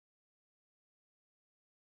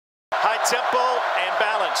tempo and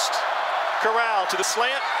balanced. Corral to the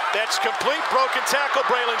slant. That's complete. Broken tackle.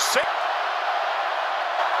 Braylon.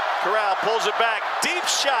 Corral pulls it back. Deep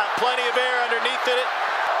shot. Plenty of air underneath it.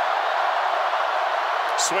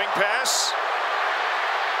 Swing pass.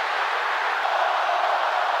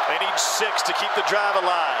 They need 6 to keep the drive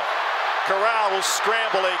alive. Corral will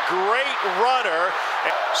scramble. A great runner.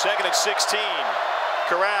 2nd and 16.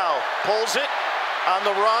 Corral pulls it on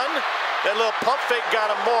the run. That little pump fake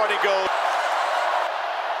got him more, and he goes.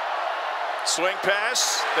 Swing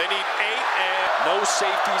pass. They need 8 and no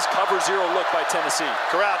safeties. Cover 0 look by Tennessee.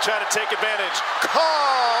 Corral trying to take advantage.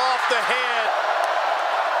 Call off the hand.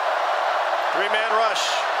 3-man rush.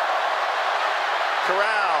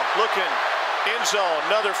 Corral looking. End zone.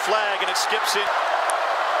 Another flag, and it skips it.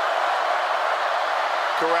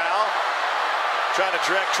 Corral trying to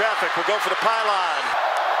direct traffic. Will go for the pylon.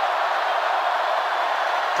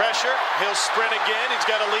 Pressure. He'll sprint again. He's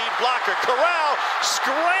got a lead blocker. Corral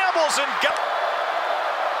scrambles and got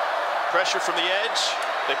pressure from the edge.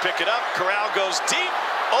 They pick it up. Corral goes deep.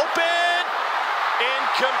 Open.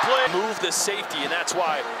 Incomplete. Move the safety, and that's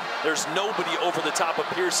why there's nobody over the top of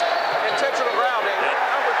Pearson. Intentional grounding.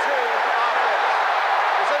 Number 2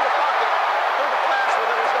 is in the pocket. Through the pass with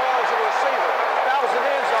him as long as the receiver. That was an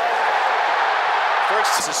end zone.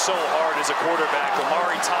 This is so hard as a quarterback.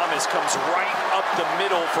 Amari Thomas comes right up the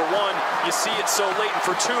middle for 1. You see it so late, and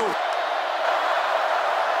for 2.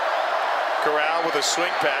 Corral with a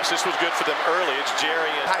swing pass. This was good for them early. It's Jerry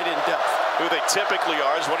and Tight in depth, who they typically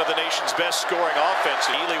are, is one of the nation's best scoring offenses.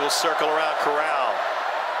 Ely will circle around Corral.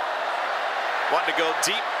 Wanting to go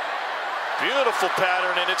deep. Beautiful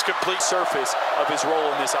pattern, and it's complete. Surface of his role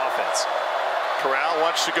in this offense. Corral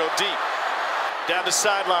wants to go deep. Down the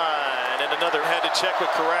sideline, and another head to check with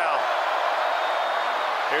Corral.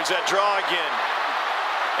 Here's that draw again.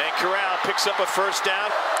 And Corral picks up a first down.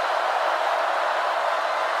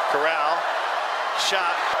 Corral,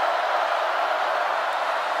 shot.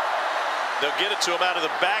 They'll get it to him out of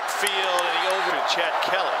the backfield, and he over to Chad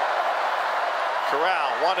Kelly. Corral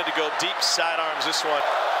wanted to go deep, sidearms this one.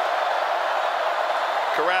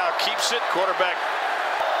 Corral keeps it, quarterback.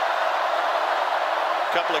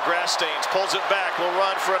 Couple of grass stains, pulls it back, will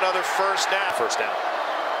run for another first down.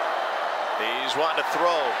 He's wanting to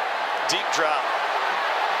throw. Deep drop.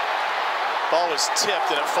 Ball is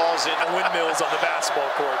tipped and it falls in. Windmills on the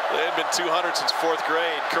basketball court. They've been 200 since 4th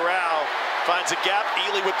grade. Corral finds a gap.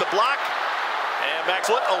 Ely with the block. And back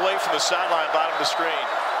foot away from the sideline, bottom of the screen.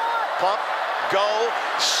 Pump, go,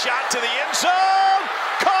 shot to the end zone.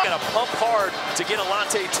 Got to pump hard to get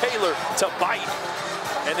Alontae Taylor to bite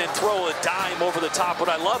and then throw a dime over the top. What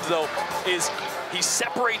I love, though, is he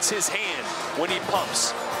separates his hand when he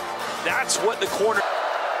pumps. That's what the corner.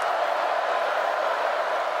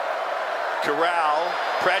 Corral,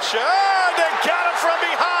 pressure, they got him from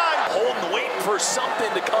behind. Holding, waiting for something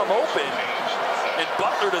to come open. And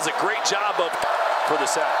Butler does a great job of for the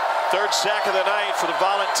sack. 3rd sack of the night for the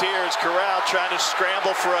Volunteers. Corral trying to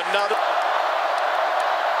scramble for another.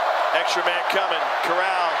 Extra man coming.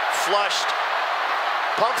 Corral flushed.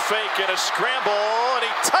 Pump fake and a scramble, and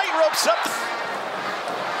he tight ropes up.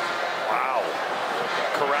 Wow.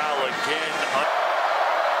 Corral again.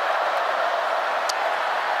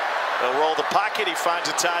 They'll roll the pocket. He finds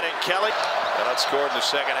a tight end, Kelly. Got outscored in the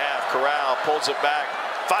 2nd half. Corral pulls it back,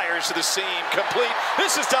 fires to the seam, complete.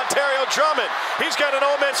 This is Dontario Drummond. He's got an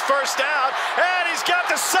Ole Miss first down, and he's got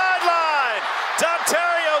the sideline.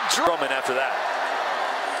 Dontario Drummond after that.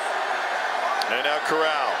 And now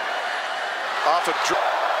Corral. Off of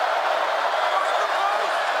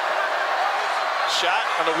shot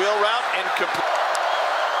on the wheel route, incomplete.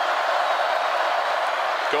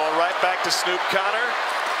 Going right back to Snoop Connor.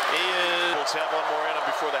 He is. Let's have one more in him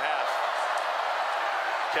before the half.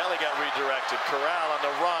 Kelly got redirected. Corral on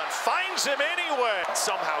the run. Finds him anyway.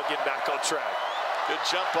 Somehow get back on track. Good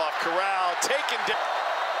jump off. Corral taken down.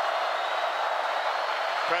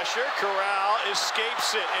 Pressure. Corral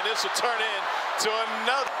escapes it, and this will turn into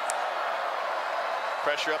another.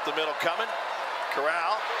 Pressure up the middle coming.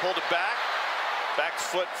 Corral pulled it back. Back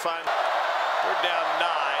foot finds. 3rd down 9.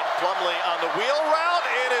 Plumlee on the wheel route.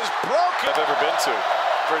 It is broken. I've ever been to.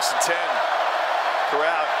 1st and 10.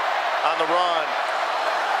 Corral on the run.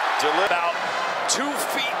 About 2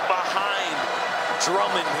 feet behind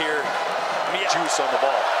Drummond here. Juice on the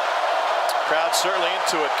ball. Crowd certainly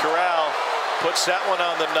into it. Corral puts that one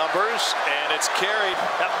on the numbers, and it's carried.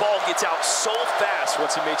 That ball gets out so fast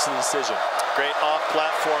once he makes the decision. Great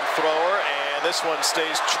off-platform thrower, and this one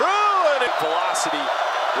stays true. And velocity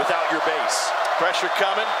without your base. Pressure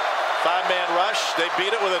coming. 5-man rush. They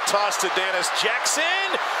beat it with a toss to Dennis Jackson.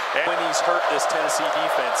 And when he's hurt this Tennessee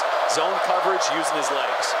defense, zone coverage using his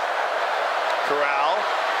legs. Corral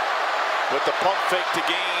with the pump fake to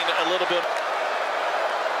gain a little bit.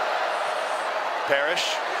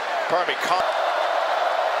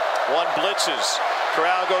 One blitzes.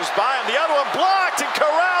 Corral goes by him. The other one blocked, and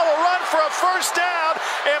Corral will run for a first down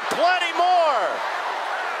and plenty more.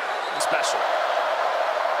 Special.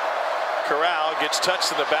 Corral gets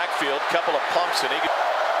touched in the backfield. Couple of pumps, and he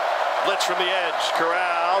blitz from the edge.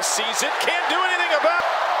 Corral sees it. Can't do anything about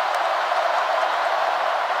it.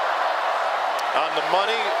 On the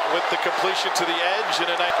money with the completion to the edge, and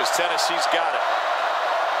tonight because Tennessee's got it.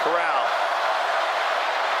 Corral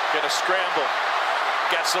gonna scramble.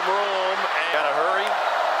 Got some room and gotta hurry.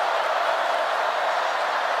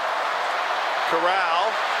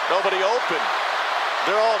 Corral, nobody open.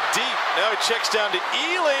 They're all deep. Now he checks down to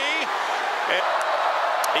Ely. And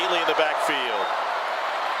Ely in the backfield.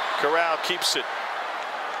 Corral keeps it.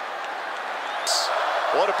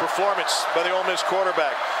 What a performance by the Ole Miss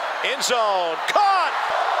quarterback. End zone, caught!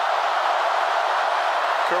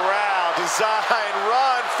 Corral, design,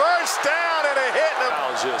 run, first down and a hit.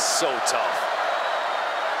 Corral just so tough.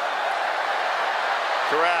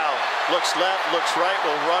 Corral looks left, looks right,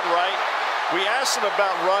 will run right. We asked him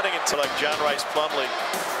about running until like John Rice Plumlee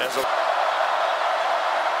as a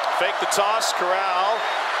fake the toss. Corral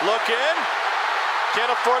looking,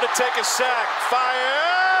 can't afford to take a sack.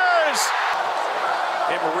 Fires.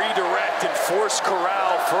 Him redirect and force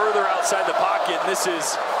Corral further outside the pocket. And this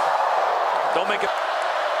is, don't make it.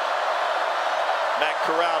 Matt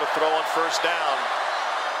Corral to throw on first down.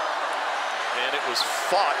 And it was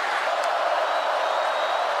fought.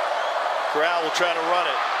 Corral will try to run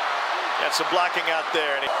it. Got some blocking out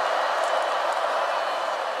there. And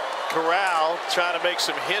Corral trying to make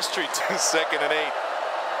some history to 2nd and 8.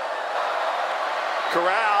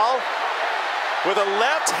 Corral with a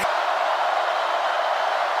left hand.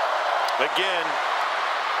 Again,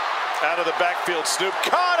 out of the backfield, Snoop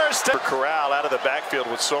Connor. Corral out of the backfield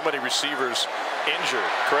with so many receivers injured.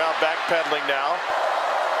 Corral backpedaling now.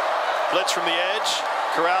 Blitz from the edge.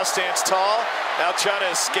 Corral stands tall. Now trying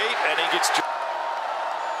to escape, and he gets.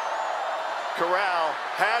 Corral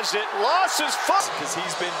has it, lost his foot. Because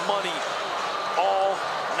he's been money all